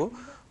কিন্তু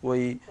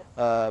ওই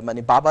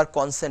মানে বাবার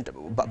কনসেন্ট,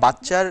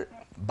 বাচ্চার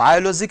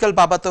বায়োলজিক্যাল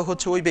বাবা তো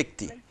হচ্ছে ওই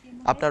ব্যক্তি,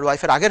 আপনার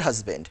ওয়াইফের আগের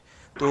হাজবেন্ড।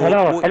 তো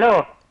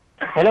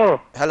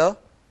হ্যালো,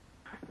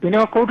 তিনি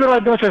কোর্টের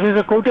মাধ্যমে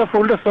শেষে কোর্টে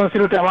ফুল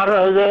রেসপন্সিবিলিটি আমার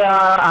ওই যে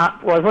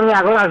ওয়াইফের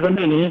আগের হাজবেন্ড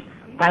নেই,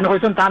 তাই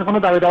কইছেন তার কোনো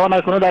দাবি দেওয়া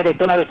নাই, কোনো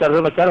দায়িত্ব নাই,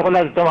 বাচ্চার কোনো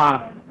দায়িত্ব মা।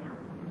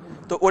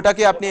 তো ওটা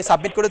কি আপনি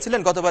সাবমিট করেছিলেন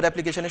গতবার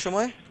অ্যাপ্লিকেশনের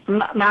সময়?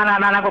 না না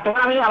না না,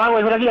 গতবার আমি আমার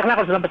ওয়াইফের আগে এখলা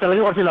করছিলাম, বাচ্চা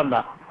লাগি করছিলাম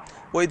না।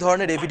 ওই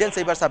ধরনের এভিডেন্স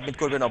এবার সাবমিট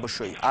করবেন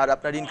অবশ্যই। আর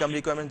আপনার ইনকাম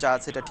রিকোয়ারমেন্ট যা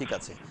আছে এটা ঠিক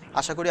আছে,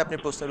 আশা করি আপনি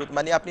প্রশ্নের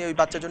মানে আপনি ওই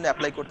বাচ্চার জন্য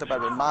অ্যাপ্লাই করতে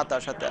পারবেন, মা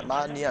তার সাথে মা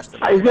নিয়ে আসতে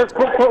এই যে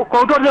পারবেন।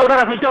 কোর্টের যে ওটা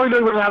আছে এটা হইলো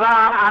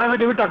আর আমি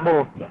ডেবিট রাখবো।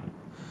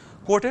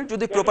 কোর্টের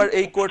যদি প্রপার,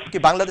 এই কোর্ট কি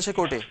বাংলাদেশের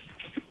কোর্টে?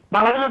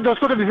 বাংলাদেশের 10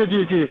 কোটি দিয়েছি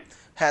দিয়েছি।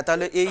 হ্যাঁ,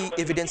 তাহলে এই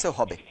এভিডেন্সও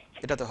হবে,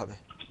 এটাতে হবে।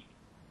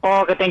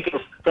 ওকে, থ্যাংক ইউ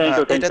থ্যাংক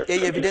ইউ। এটা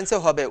এই এভিডেন্সও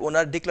হবে,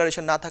 ওনার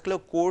ডিক্লারেশন না থাকলেও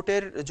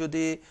কোর্টের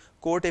যদি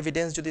কোর্ট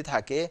এভিডেন্স যদি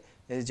থাকে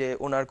যে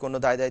ওনার কোনো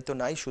দায় দায়িত্ব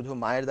নাই, শুধু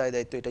মায়ের দায়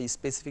দায়িত্ব, এটা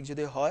স্পেসিফিক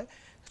যদি হয়,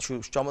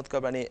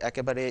 চমৎকার, মানে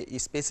একেবারে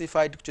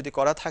স্পেসিফাইড যদি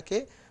করা থাকে,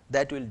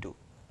 দ্যাট উইল ডু।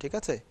 ঠিক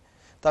আছে,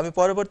 তো আমি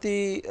পরবর্তী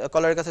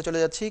কলারের কাছে চলে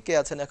যাচ্ছি। কে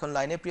আছেন এখন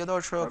লাইনে? প্রিয়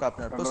দর্শক,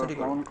 আপনার প্রশ্নটি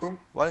করুন।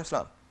 ওয়ালাইকুম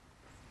আসসালাম।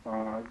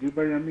 জি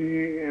ভাই, আমি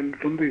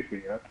নতুন দিয়েছি।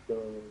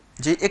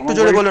 জি, একটু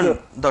জোরে বলুন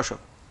দর্শক,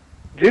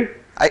 জি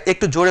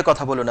একটু জোরে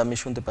কথা বলুন, আমি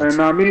শুনতে পাচ্ছি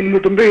না, আমি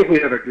নতুন দিয়ে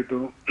হয়ে রাখি তো।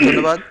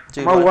 ধন্যবাদ। জি,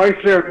 আমার ওয়াইফ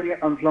রে আমি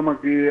আনলাম আর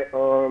কি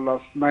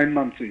লাস্ট 9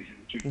 মান্থস হয়েছে।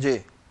 জি,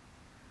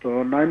 তো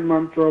 9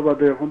 মান্থস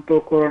বাদে এখন তো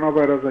করোনা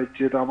ভাইরাস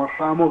আইছে, তো আমার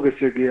কামও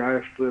গেছে কি, I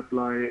have to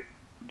apply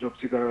job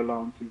seeker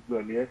allowance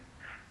usually.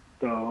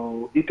 তো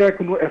এটা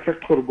কোনো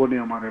এফেক্ট করবো না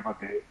আমার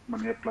বাদে,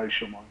 মানে অ্যাপ্লাই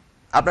সময়?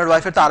 আপনার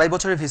ওয়াইফের তো 2.5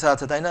 বছরের ভিসা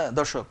আছে তাই না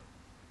দর্শক?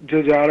 যে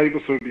 2.5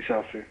 বছর ভিসা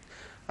আছে,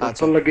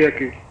 আচ্ছা লাগে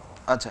কি?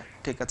 আচ্ছা,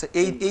 ঠিক আছে,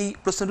 এই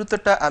প্রশ্নের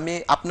উত্তরটা আমি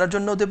আপনার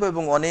জন্য দেব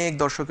এবং অনেক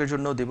দর্শকের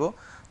জন্য দেব।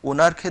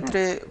 ওনার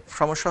ক্ষেত্রে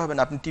সমস্যা হবে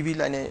না, আপনি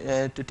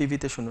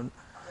টিভিতে শুনুন।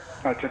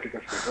 আচ্ছা, ঠিক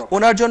আছে।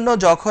 ওনার জন্য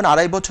যখন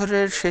 2.5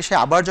 বছরের শেষে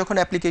আবার যখন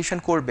অ্যাপ্লিকেশন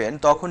করবেন,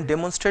 তখন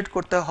ডেমনস্ট্রেট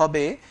করতে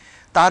হবে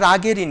তার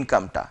আগের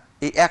ইনকামটা,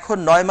 এই এখন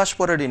 9 মাস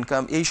পরের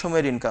ইনকাম, এই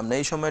সময়ের ইনকাম না,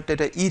 এই সময়টা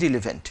এটা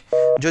ইরিলেভেন্ট।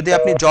 যদি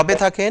আপনি জবে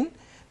থাকেন,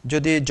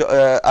 যদি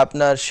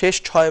আপনার শেষ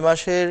 6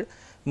 মাসের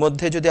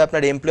মধ্যে যদি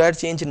আপনার এমপ্লয়ার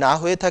চেঞ্জ না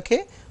হয়ে থাকে,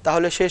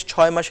 তাহলে শেষ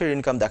 6 মাসের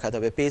ইনকাম দেখাতে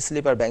হবে, পে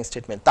স্লিপ আর ব্যাংক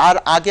স্টেটমেন্ট। তার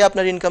আগে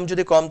আপনার ইনকাম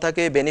যদি কম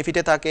থাকে,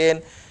 বেনিফিটে থাকেন,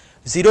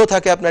 জিরো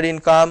থাকে আপনার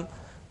ইনকাম,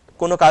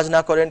 কোনো কাজ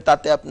না করেন,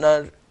 তাতে আপনার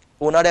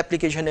ওনার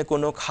অ্যাপ্লিকেশনে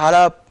কোনো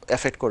খারাপ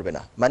এফেক্ট করবে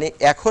না। মানে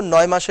এখন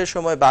 9 মাসের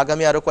সময় বা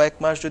আগামী আরও কয়েক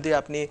মাস যদি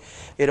আপনি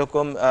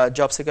এরকম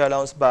জব সিকার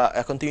অ্যালাউন্স বা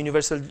এখন তো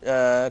ইউনিভার্সাল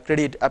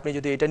ক্রেডিট, আপনি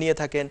যদি এটা নিয়ে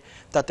থাকেন,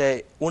 তাতে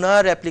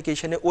ওনার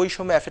অ্যাপ্লিকেশনে ওই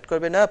সময় এফেক্ট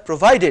করবে না,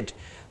 প্রোভাইডেড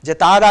যে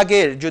তার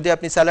আগের যদি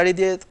আপনি স্যালারি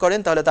দিয়ে করেন,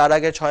 তাহলে তার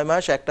আগের 6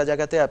 মাস একটা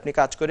জায়গাতে আপনি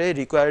কাজ করে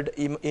রিকোয়ার্ড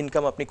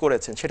ইনকাম আপনি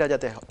করেছেন, সেটা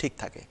যাতে ঠিক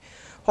থাকে।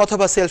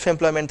 অথবা সেলফ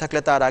এমপ্লয়মেন্ট থাকলে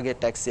তার আগের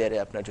ট্যাক্স ইয়ারে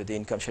আপনার যদি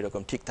ইনকাম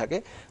সেরকম ঠিক থাকে,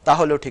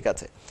 তাহলেও ঠিক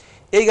আছে।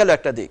 এই গেল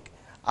একটা দিক।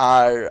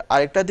 আর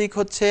আরেকটা দিক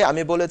হচ্ছে,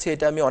 আমি বলেছি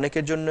এটা আমি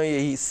অনেকের জন্যই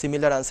এই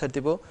সিমিলার আনসার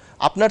দিব।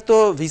 আপনার তো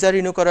ভিসা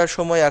রিনিউ করার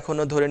সময়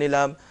এখনও ধরে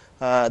নিলাম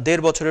 1.5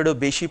 বছরেরও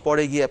বেশি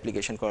পরে গিয়ে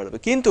অ্যাপ্লিকেশন করা হবে,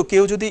 কিন্তু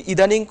কেউ যদি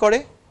ইদানিং করে,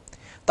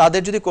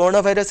 তাদের যদি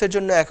করোনা ভাইরাসের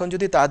জন্য এখন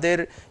যদি তাদের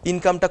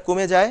ইনকামটা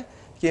কমে যায়,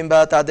 কিংবা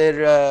তাদের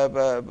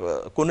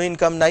কোনো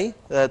ইনকাম নাই,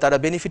 তারা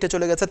বেনিফিটে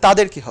চলে গেছে,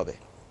 তাদের কি হবে?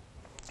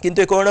 কিন্তু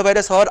এই করোনা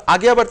ভাইরাস হওয়ার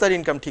আগে আবার তার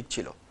ইনকাম ঠিক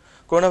ছিল।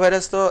 করোনা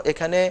ভাইরাস তো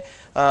এখানে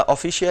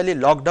অফিসিয়ালি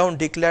লকডাউন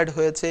ডিক্লেয়ার্ড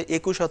হয়েছে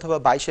 21 অথবা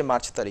 22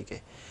 মার্চ তারিখে।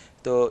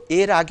 তো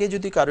এর আগে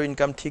যদি কারো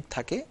ইনকাম ঠিক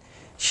থাকে,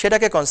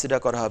 সেটাকে কনসিডার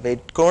করা হবে।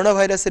 করোনা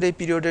ভাইরাসের এই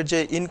পিরিয়ডের যে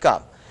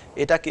ইনকাম,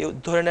 এটাকে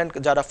ধরে নেন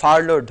যারা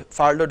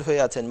ফারলোড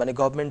হয়ে আছেন, মানে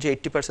গভর্নমেন্ট যে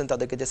 80%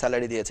 তাদেরকে যে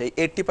স্যালারি দিয়েছে, এই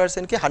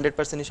 80%কে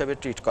 100% হিসাবে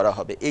ট্রিট করা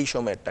হবে এই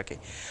সময়টাকে।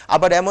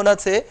 আবার এমন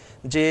আছে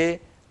যে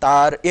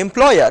তার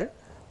এমপ্লয়ার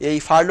এই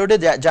ফারলোডে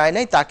যায়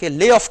নাই, তাকে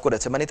লে অফ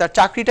করেছে, মানে তার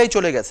চাকরিটাই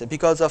চলে গেছে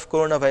because of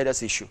corona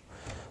virus issue.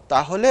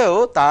 তাহলেও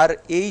তার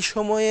এই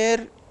সময়ের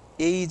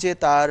এই যে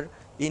তার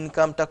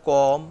ইনকামটা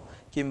কম,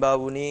 কিংবা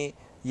উনি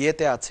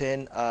ইয়েতে আছেন,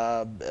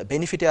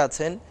 বেনিফিটে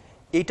আছেন,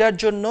 এটার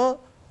জন্য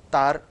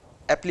তার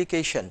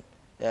অ্যাপ্লিকেশন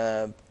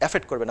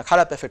এফেক্ট করবে না,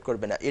 খারাপ এফেক্ট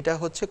করবে না। এটা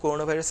হচ্ছে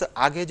করোনা ভাইরাসের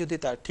আগে যদি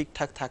তার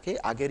ঠিকঠাক থাকে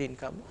আগের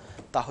ইনকাম,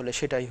 তাহলে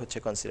সেটাই হচ্ছে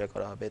কনসিডার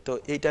করা হবে। তো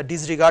এইটা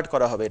ডিসরিগার্ড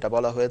করা হবে, এটা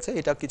বলা হয়েছে।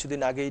 এটা কিছুদিন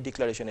আগেই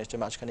ডিক্লারেশন এসেছে,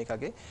 মাসখানেক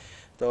আগে।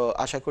 তো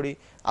আশা করি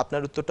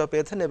আপনার উত্তরটা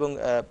পেয়েছেন এবং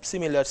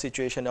সিমিলার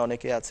সিচুয়েশনে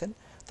অনেকে আছেন,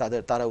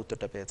 তারা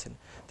উত্তরটা পেয়েছেন।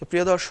 তো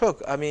প্রিয় দর্শক,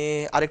 আমি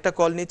আরেকটা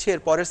কল নিচ্ছি।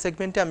 এর পরের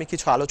সেগমেন্টে আমি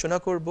কিছু আলোচনা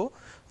করব,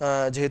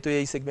 যেহেতু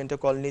এই সেগমেন্টে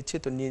কল নিচ্ছি,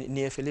 তো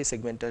নিয়ে ফেলি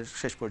সেগমেন্টের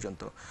শেষ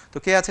পর্যন্ত। তো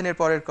কে আছেন এর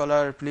পরের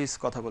কলার? প্লিজ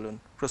কথা বলুন,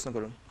 প্রশ্ন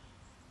করুন।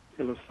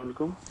 হ্যালো, আসসালামু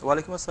আলাইকুম।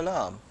 ওয়ালাইকুম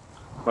আসসালাম।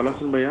 ভালো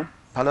আছেন ভাইয়া?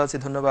 ভালো আছি,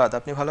 ধন্যবাদ।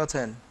 আপনি ভালো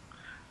আছেন?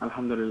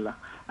 আলহামদুলিল্লাহ।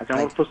 আচ্ছা,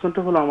 আমার প্রশ্নটা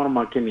হলো আমার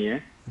মাকে নিয়ে।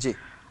 জি।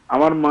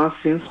 আমার মা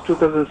সিন্স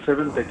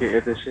 2007 থেকে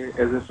এদেশে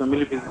এজ এ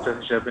ফ্যামিলি ভিজিটর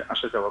হিসেবে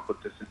আসা যাওয়া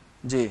করতেছে।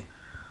 জি।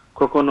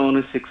 কখনো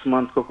উনি 6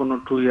 মান্থ, কখনো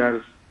 2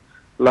 ইয়ার্স।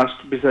 লাস্ট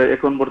ভিসা,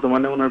 এখন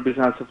বর্তমানে ওনার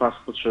ভিসা আছে 5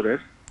 বছরের।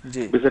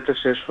 জি। ভিসাটা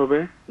শেষ হবে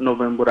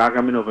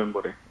আগামী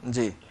নভেম্বরে।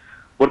 জি।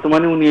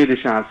 বর্তমানে উনি এই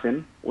দেশে আছেন।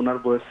 ওনার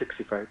বয়স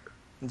 65।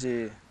 জি।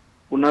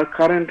 ওনার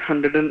কারেন্ট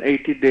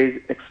 180 ডেজ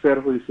এক্সপায়ার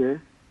হয়েছে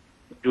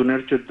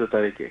জুনের 14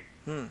 তারিখে।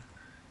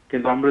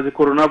 কিন্তু আমরা যে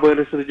করোনা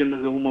ভাইরাসের জন্য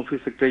যে হোম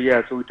অফিস একটা ইয়ে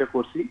আছে ওইটা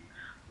করছি,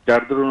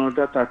 যার দরুন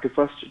ওটা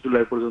 31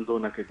 জুলাই পর্যন্ত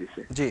ওনাকে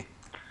দিছে। জি।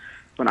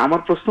 মানে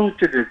আমার প্রশ্ন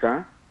হচ্ছে যেটা,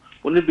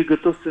 উনি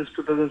বিগত সিন্স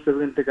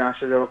 2007 থেকে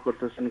আসা যাওয়া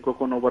করতেছেন,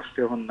 কখনো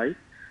ওভারস্টে হন নাই।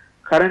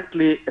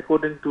 কারেন্টলি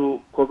অ্যাকর্ডিং টু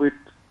কোভিড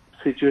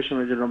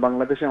সিচুয়েশনের জন্য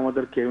বাংলাদেশে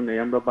আমাদের কেউ নেই,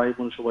 আমরা ভাই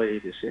বোন সবাই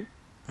এই দেশে।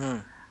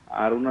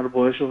 আর ওনার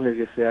বয়সও হয়ে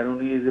গেছে, আর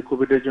উনি এই যে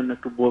কোভিড এর জন্য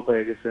একটু বোধ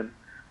হয়ে গেছেন।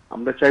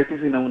 আমরা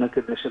চাইতেছি না ওনাকে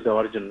দেশে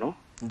দেওয়ার জন্য।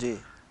 জি।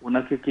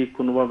 ওনাকে কি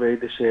কোনোভাবে এই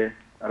দেশে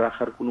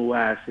রাখার কোনো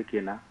উপায় আছে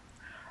কিনা?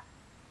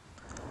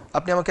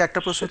 আপনি আমাকে একটা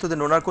প্রশ্ন তো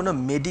দেন, ওনার কোনো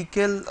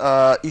মেডিকেল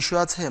ইস্যু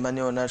আছে? মানে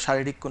ওনার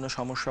শারীরিক কোনো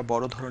সমস্যা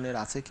বড় ধরনের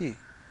আছে কি?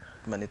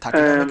 মানে থাকে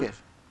না অনেকের?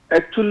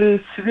 অ্যাকচুয়ালি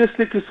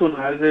সিরিয়াসলি কিছু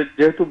না,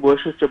 যেহেতু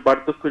বয়স হচ্ছে,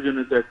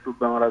 বার্ধক্যজনিত একটু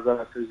বেমার আজার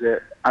আছে, যে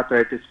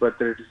আর্থ্রাইটিস বা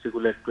আর্থ্রাইটিস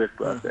এগুলো একটু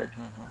একটু আছে।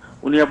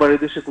 উনি আবার এই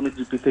দেশে কোনো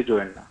জিপিতে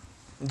জয়েন না।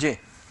 জি।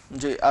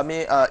 জি, আমি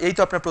এই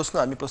তো আপনার প্রশ্ন,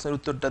 আমি প্রশ্নের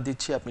উত্তরটা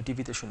দিচ্ছি, আপনি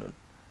টিভিতে শুনুন।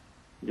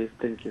 জি,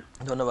 থ্যাংক ইউ।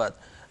 ধন্যবাদ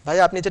ভাই।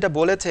 আপনি যেটা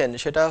বলেছেন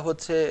সেটা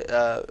হচ্ছে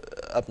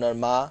আপনার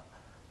মা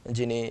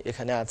যিনি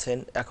এখানে আছেন,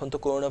 এখন তো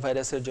করোনা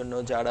ভাইরাসের জন্য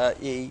যারা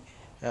এই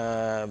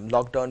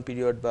লকডাউন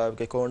পিরিয়ড বা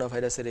করোনা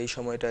ভাইরাসের এই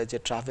সময়টায় যে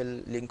ট্রাভেল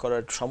লিঙ্ক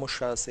করার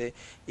সমস্যা আছে,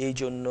 এই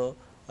জন্য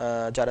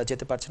যারা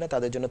যেতে পারছে না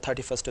তাদের জন্য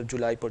 31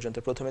 জুলাই পর্যন্ত,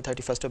 প্রথমে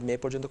 31 মে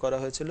পর্যন্ত করা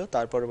হয়েছিল,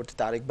 তার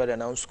পরবর্তীতে আরেকবার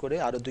অ্যানাউন্স করে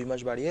আরও 2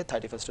 মাস বাড়িয়ে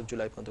 31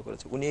 জুলাই পর্যন্ত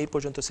করেছে। উনি এই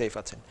পর্যন্ত সেফ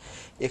আছেন,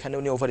 এখানে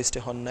উনি ওভারস্টে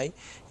হন নাই।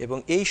 এবং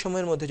এই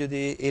সময়ের মধ্যে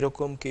যদি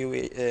এরকম কেউ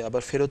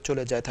আবার ফেরত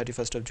চলে যায়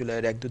 31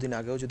 জুলাইয়ের 1-2 দিন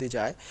আগেও যদি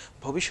যায়,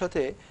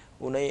 ভবিষ্যতে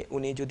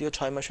উনি যদিও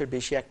 6 মাসের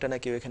বেশি একটা না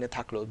কেউ এখানে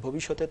থাকলো,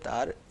 ভবিষ্যতে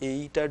তার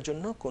এইটার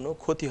জন্য কোনো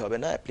ক্ষতি হবে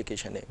না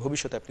অ্যাপ্লিকেশানে,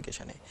 ভবিষ্যৎ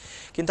অ্যাপ্লিকেশানে।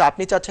 কিন্তু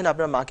আপনি চাচ্ছেন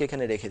আপনার মাকে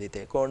এখানে রেখে দিতে।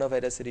 করোনা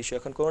ভাইরাসের ইস্যু,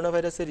 এখন করোনা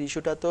ভাইরাসের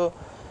ইস্যুটা তো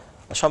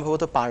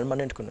সম্ভবত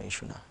পার্মানেন্ট কোনো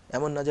ইস্যু না।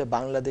 এমন না যে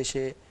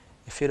বাংলাদেশে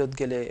ফেরত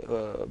গেলে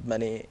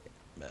মানে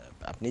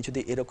আপনি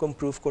যদি এরকম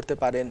প্রুফ করতে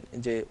পারেন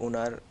যে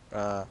ওনার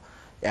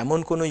এমন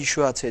কোনো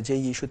ইস্যু আছে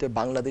যেই ইস্যুতে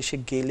বাংলাদেশে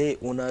গেলে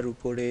ওনার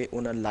উপরে,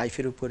 ওনার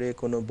লাইফের উপরে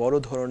কোনো বড়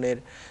ধরনের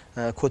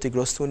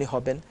ক্ষতিগ্রস্ত উনি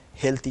হবেন,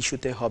 হেলথ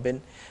ইস্যুতে হবেন,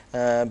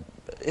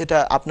 এটা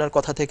আপনার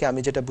কথা থেকে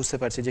আমি যেটা বুঝতে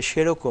পারছি যে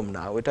সেরকম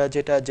না। ওটা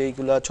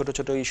যেইগুলো ছোট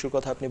ছোট ইস্যুর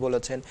কথা আপনি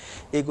বলেছেন,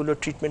 এগুলোর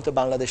ট্রিটমেন্ট তো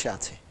বাংলাদেশে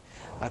আছে।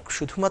 আর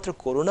শুধুমাত্র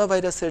করোনা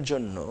ভাইরাসের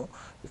জন্য,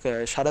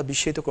 সারা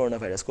বিশ্বেই তো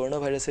করোনা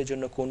ভাইরাসের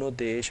জন্য কোনো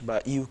দেশ বা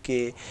ইউকে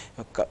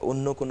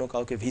অন্য কোনো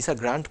কাউকে ভিসা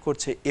গ্রান্ট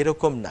করছে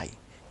এরকম নাই,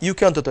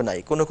 ইউকে অন্তত নাই।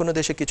 কোনো কোনো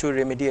দেশে কিছু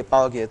রেমেডি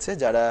পাওয়া গিয়েছে,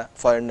 যারা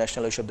ফরেন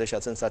ন্যাশনাল ওইসব দেশে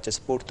আছেন, সাচ এস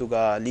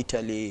পর্তুগাল,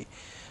 ইটালি,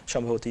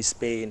 সম্ভবত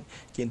স্পেন,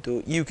 কিন্তু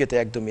ইউকেতে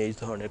একদমই এই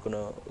ধরনের কোনো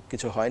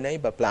কিছু হয় নাই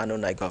বা প্ল্যানও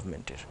নাই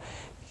গভর্নমেন্টের।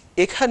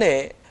 এখানে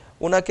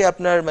ওনাকে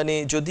আপনার মানে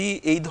যদি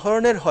এই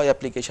ধরনের হয়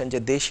অ্যাপ্লিকেশন যে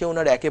দেশে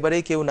ওনার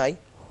একেবারেই কেউ নাই,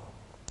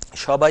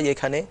 সবাই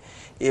এখানে,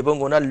 এবং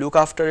ওনার লুক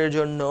আফটারের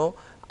জন্য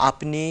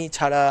আপনি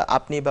ছাড়া,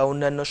 আপনি বা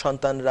অন্যান্য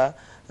সন্তানরা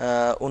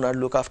ওনার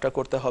লুক আফটার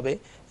করতে হবে,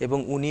 এবং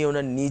উনি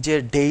ওনার নিজের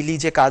ডেইলি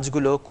যে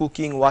কাজগুলো,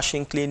 কুকিং,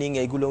 ওয়াশিং, ক্লিনিং,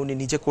 এগুলো উনি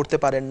নিজে করতে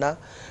পারেন না,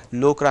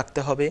 লোক রাখতে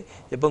হবে।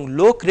 এবং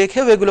লোক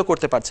রেখেও এগুলো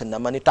করতে পারছেন না,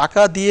 মানে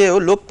টাকা দিয়েও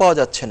লোক পাওয়া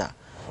যাচ্ছে না,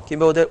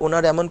 কিংবা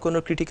ওনার এমন কোনো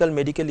ক্রিটিক্যাল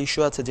মেডিকেল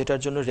ইস্যু আছে যেটার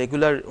জন্য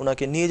রেগুলার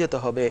ওনাকে নিয়ে যেতে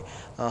হবে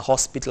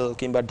হসপিটাল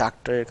কিংবা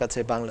ডাক্তারের কাছে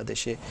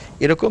বাংলাদেশে।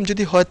 এরকম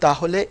যদি হয়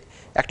তাহলে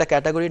একটা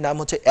ক্যাটাগরির নাম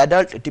হচ্ছে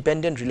অ্যাডাল্ট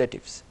ডিপেন্ডেন্ট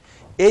রিলেটিভস।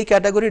 এই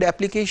ক্যাটাগরির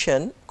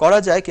অ্যাপ্লিকেশন করা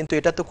যায়, কিন্তু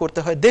এটা তো করতে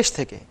হয় দেশ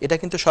থেকে। এটা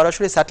কিন্তু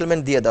সরাসরি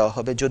সেটেলমেন্ট দিয়ে দেওয়া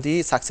হবে যদি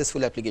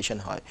সাকসেসফুল অ্যাপ্লিকেশন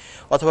হয়,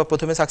 অথবা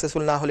প্রথমে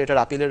সাকসেসফুল না হলে এটার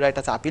আপিলের রাইট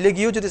আছে, আপিলে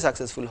গিয়েও যদি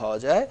সাকসেসফুল হওয়া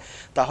যায়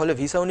তাহলে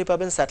ভিসা উনি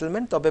পাবেন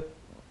সেটেলমেন্ট, তবে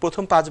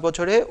প্রথম 5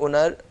 বছরে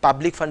ওনার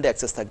পাবলিক ফান্ডে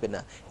অ্যাক্সেস থাকবে না,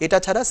 এটা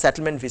ছাড়া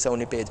সেটেলমেন্ট ভিসা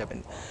উনি পেয়ে যাবেন।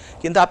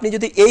 কিন্তু আপনি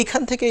যদি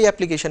এইখান থেকে এই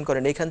অ্যাপ্লিকেশন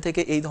করেন, এইখান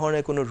থেকে এই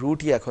ধরনের কোনো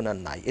রুটই এখন আর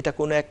নাই। এটা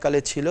কোনো এককালে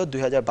ছিল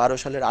 2012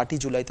 সালের 8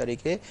 জুলাই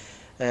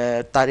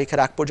তারিখের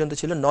আগ পর্যন্ত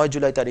ছিল, 9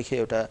 জুলাই তারিখে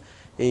ওটা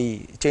এই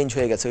চেঞ্জ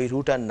হয়ে গেছে, ওই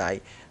রুট আর নাই।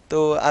 তো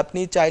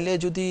আপনি চাইলে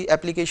যদি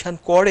অ্যাপ্লিকেশন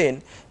করেন,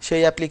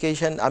 সেই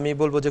অ্যাপ্লিকেশন আমি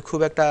বলবো যে খুব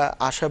একটা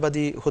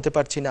আশাবাদী হতে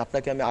পারছি না,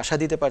 আপনাকে আমি আশা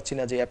দিতে পারছি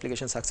না যে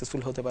অ্যাপ্লিকেশন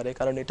সাকসেসফুল হতে পারে,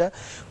 কারণ এটা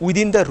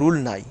উইদিন দ্য রুল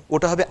নাই,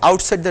 ওটা হবে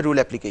আউটসাইড দ্য রুল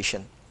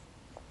অ্যাপ্লিকেশন,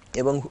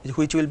 এবং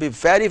which will be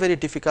very very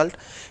difficult.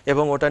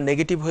 এবং ওটা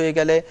নেগেটিভ হয়ে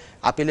গেলে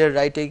আপিলের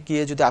রাইটে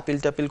গিয়ে যদি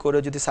আপিল করে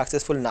যদি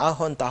সাকসেসফুল না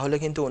হন, তাহলে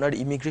কিন্তু ওনার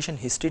ইমিগ্রেশন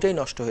হিস্ট্রিটাই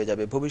নষ্ট হয়ে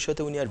যাবে,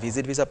 ভবিষ্যতে উনি আর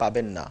ভিসা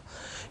পাবেন না,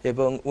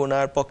 এবং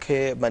ওনার পক্ষে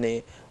মানে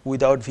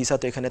উইদাউট ভিসা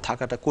তো এখানে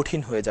থাকাটা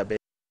কঠিন হয়ে যাবে।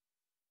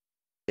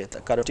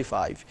 কারণ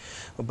 5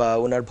 বা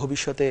ওনার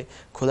ভবিষ্যতে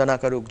খোদা না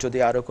করুক যদি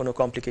আরও কোনো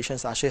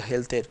কমপ্লিকেশনস আসে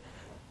হেলথের,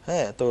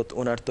 হ্যাঁ, তো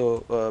ওনার তো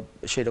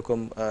সেরকম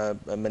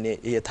মানে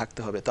থাকতে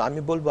হবে। তো আমি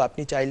বলবো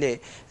আপনি চাইলে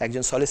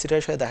একজন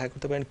সলিসিটারের সাথে দেখা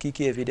করতে পারেন, কী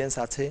কী এভিডেন্স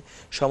আছে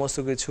সমস্ত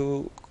কিছু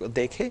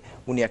দেখে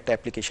উনি একটা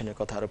অ্যাপ্লিকেশনের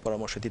কথা আরও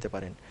পরামর্শ দিতে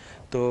পারেন।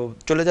 তো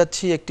চলে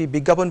যাচ্ছি একটি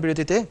বিজ্ঞাপন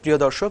বিরতিতে। প্রিয়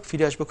দর্শক,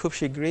 ফিরে আসবো খুব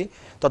শীঘ্রই,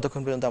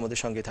 ততক্ষণ পর্যন্ত আমাদের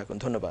সঙ্গে থাকুন।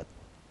 ধন্যবাদ।